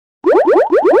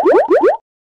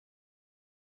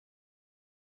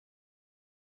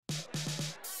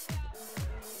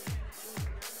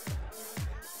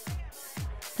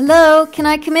Hello, can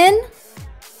I come in?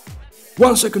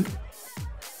 1 second.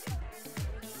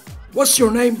 What's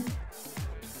your name?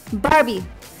 Barbie.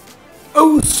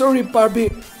 Oh, sorry,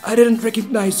 Barbie. I didn't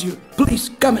recognize you. Please,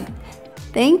 come in.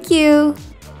 Thank you.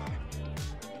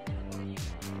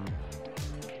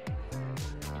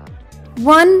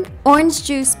 One orange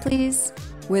juice, please.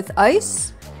 With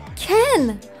ice?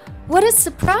 Ken, what a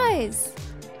surprise.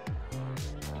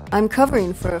 I'm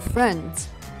covering for a friend.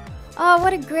 Oh,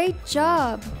 what a great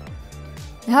job.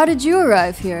 How did you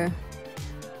arrive here?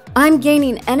 I'm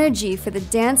gaining energy for the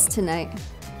dance tonight.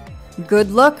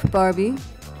 Good luck, Barbie.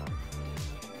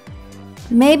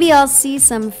 Maybe I'll see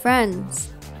some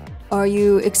friends. Are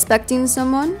you expecting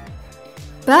someone?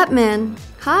 Batman,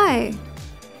 hi.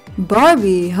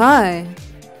 Barbie, hi.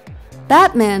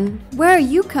 Batman, where are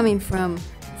you coming from?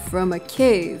 From a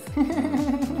cave.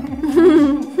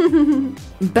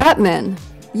 Batman,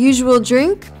 usual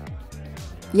drink?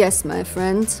 Yes, my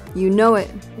friend, you know it.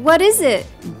 What is it?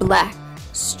 Black,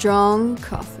 strong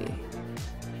coffee.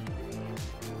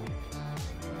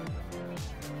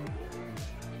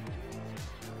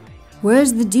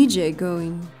 Where's the DJ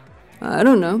going? I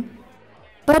don't know.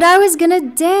 But I was gonna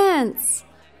dance.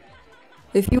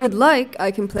 If you would like, I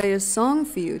can play a song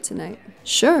for you tonight.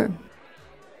 Sure.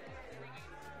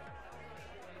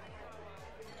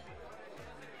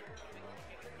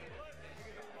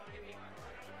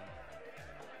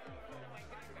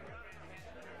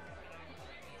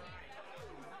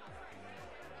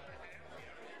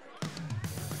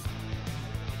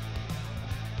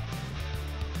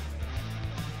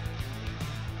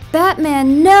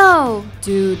 Batman, no!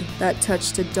 Dude, that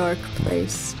touched a dark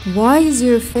place. Why is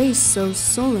your face so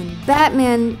sullen?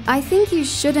 Batman, I think you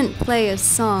shouldn't play a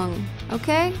song,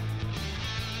 okay?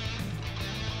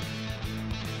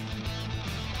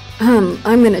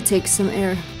 I'm gonna take some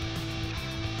air.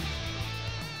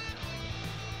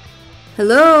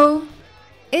 Hello?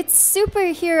 It's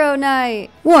superhero night.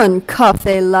 1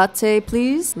 cafe latte,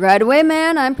 please. Right away,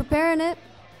 man, I'm preparing it.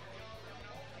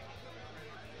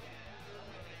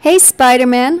 Hey,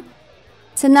 Spider-Man.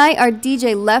 Tonight our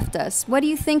DJ left us. What do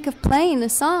you think of playing a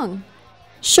song?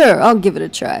 Sure, I'll give it a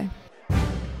try.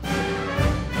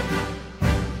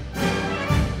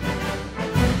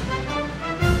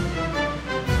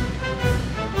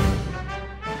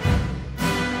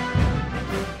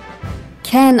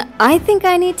 Ken, I think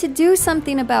I need to do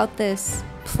something about this.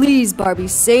 Please, Barbie,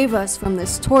 save us from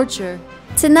this torture.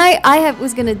 Tonight I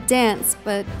was gonna dance,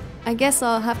 but I guess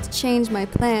I'll have to change my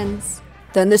plans.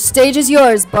 Then the stage is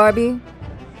yours, Barbie.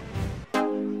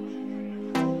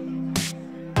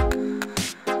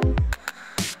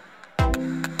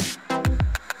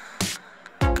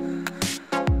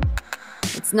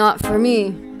 It's not for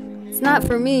me. It's not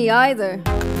for me either.